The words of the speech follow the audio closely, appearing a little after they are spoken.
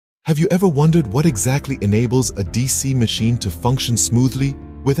Have you ever wondered what exactly enables a DC machine to function smoothly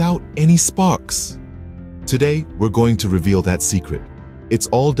without any sparks? Today, we're going to reveal that secret. It's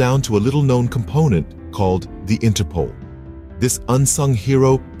all down to a little-known component called the Interpole. This unsung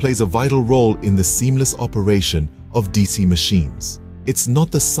hero plays a vital role in the seamless operation of DC machines. It's not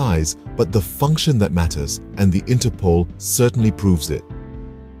the size, but the function that matters, and the Interpole certainly proves it.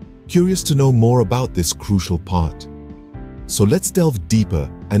 Curious to know more about this crucial part? So let's delve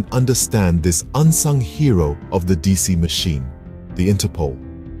deeper and understand this unsung hero of the DC machine, the Interpole.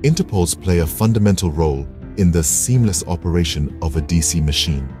 Interpoles play a fundamental role in the seamless operation of a DC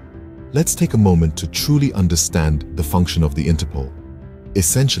machine. Let's take a moment to truly understand the function of the Interpole.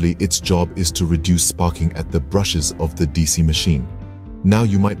 Essentially, its job is to reduce sparking at the brushes of the DC machine. Now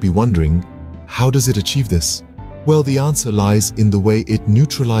you might be wondering, how does it achieve this? Well, the answer lies in the way it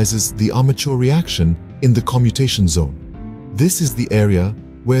neutralizes the armature reaction in the commutation zone. This is the area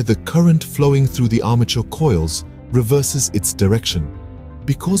where the current flowing through the armature coils reverses its direction.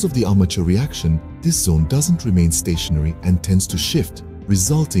 Because of the armature reaction, this zone doesn't remain stationary and tends to shift,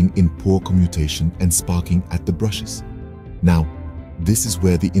 resulting in poor commutation and sparking at the brushes. Now, this is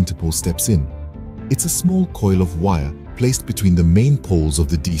where the Interpole steps in. It's a small coil of wire placed between the main poles of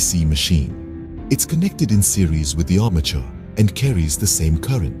the DC machine. It's connected in series with the armature and carries the same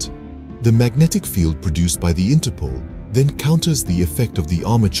current. The magnetic field produced by the Interpole then counters the effect of the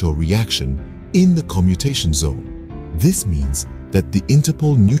armature reaction in the commutation zone. This means that the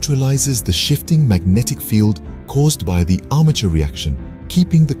Interpole neutralizes the shifting magnetic field caused by the armature reaction,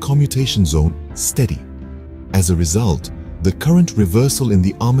 keeping the commutation zone steady. As a result, the current reversal in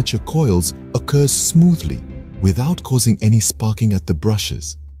the armature coils occurs smoothly without causing any sparking at the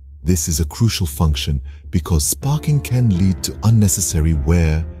brushes. This is a crucial function because sparking can lead to unnecessary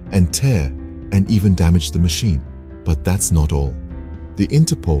wear and tear and even damage the machine. But that's not all. The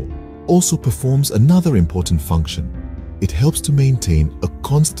Interpole also performs another important function. It helps to maintain a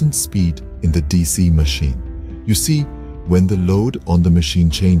constant speed in the DC machine. You see, when the load on the machine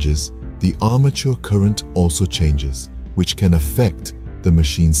changes, the armature current also changes, which can affect the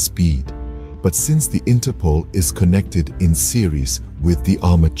machine's speed. But since the Interpole is connected in series with the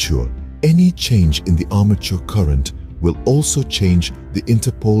armature, any change in the armature current will also change the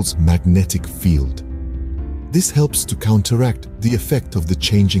Interpole's magnetic field. This helps to counteract the effect of the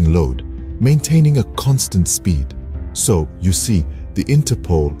changing load, maintaining a constant speed. So, you see, the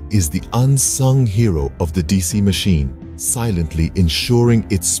Interpole is the unsung hero of the DC machine, silently ensuring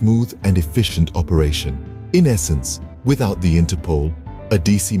its smooth and efficient operation. In essence, without the Interpole, a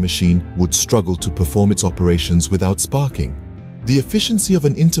DC machine would struggle to perform its operations without sparking. The efficiency of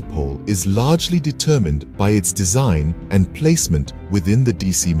an Interpole is largely determined by its design and placement within the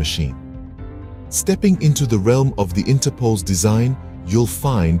DC machine. Stepping into the realm of the Interpole's design, you'll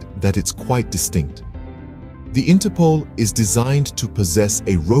find that it's quite distinct. The Interpole is designed to possess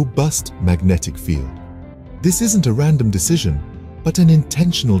a robust magnetic field. This isn't a random decision, but an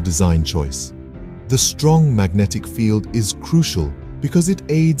intentional design choice. The strong magnetic field is crucial because it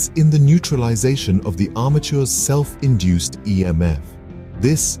aids in the neutralization of the armature's self-induced EMF.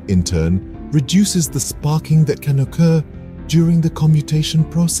 This, in turn, reduces the sparking that can occur during the commutation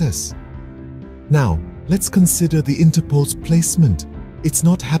process. Now, let's consider the Interpole's placement. It's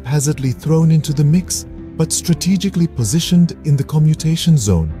not haphazardly thrown into the mix, but strategically positioned in the commutation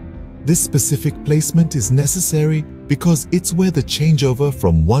zone. This specific placement is necessary because it's where the changeover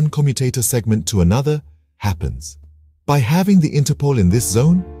from one commutator segment to another happens. By having the Interpole in this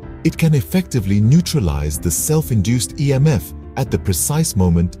zone, it can effectively neutralize the self-induced EMF at the precise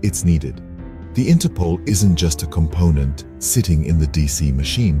moment it's needed. The Interpole isn't just a component sitting in the DC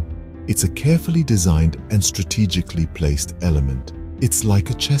machine. It's a carefully designed and strategically placed element. It's like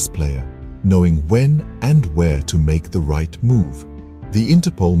a chess player, knowing when and where to make the right move. The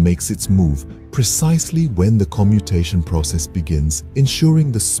Interpole makes its move precisely when the commutation process begins,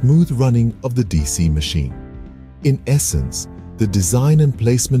 ensuring the smooth running of the DC machine. In essence, the design and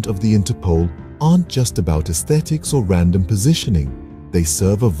placement of the Interpole aren't just about aesthetics or random positioning. They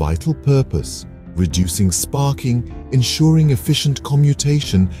serve a vital purpose, reducing sparking, ensuring efficient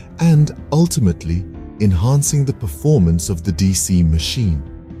commutation, and ultimately enhancing the performance of the DC machine.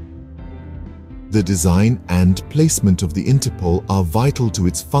 The design and placement of the Interpole are vital to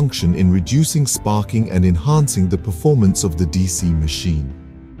its function in reducing sparking and enhancing the performance of the DC machine.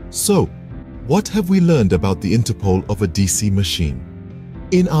 So, what have we learned about the Interpole of a DC machine?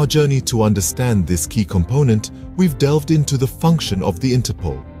 In our journey to understand this key component, we've delved into the function of the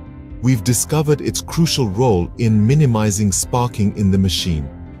Interpole. We've discovered its crucial role in minimizing sparking in the machine,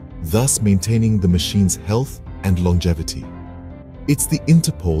 thus maintaining the machine's health and longevity. It's the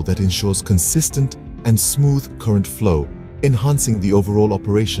Interpole that ensures consistent and smooth current flow, enhancing the overall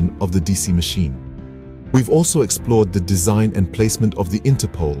operation of the DC machine. We've also explored the design and placement of the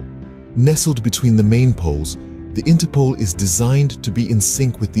Interpole. Nestled between the main poles, the Interpole is designed to be in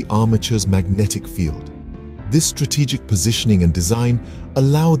sync with the armature's magnetic field. This strategic positioning and design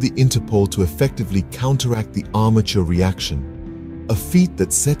allow the Interpole to effectively counteract the armature reaction, a feat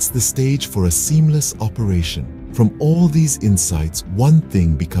that sets the stage for a seamless operation. From all these insights, one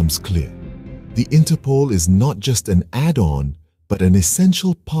thing becomes clear. The Interpole is not just an add-on, but an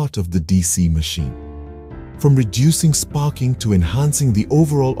essential part of the DC machine. From reducing sparking to enhancing the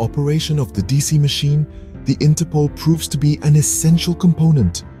overall operation of the DC machine, the Interpole proves to be an essential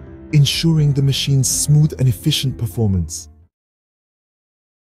component, ensuring the machine's smooth and efficient performance.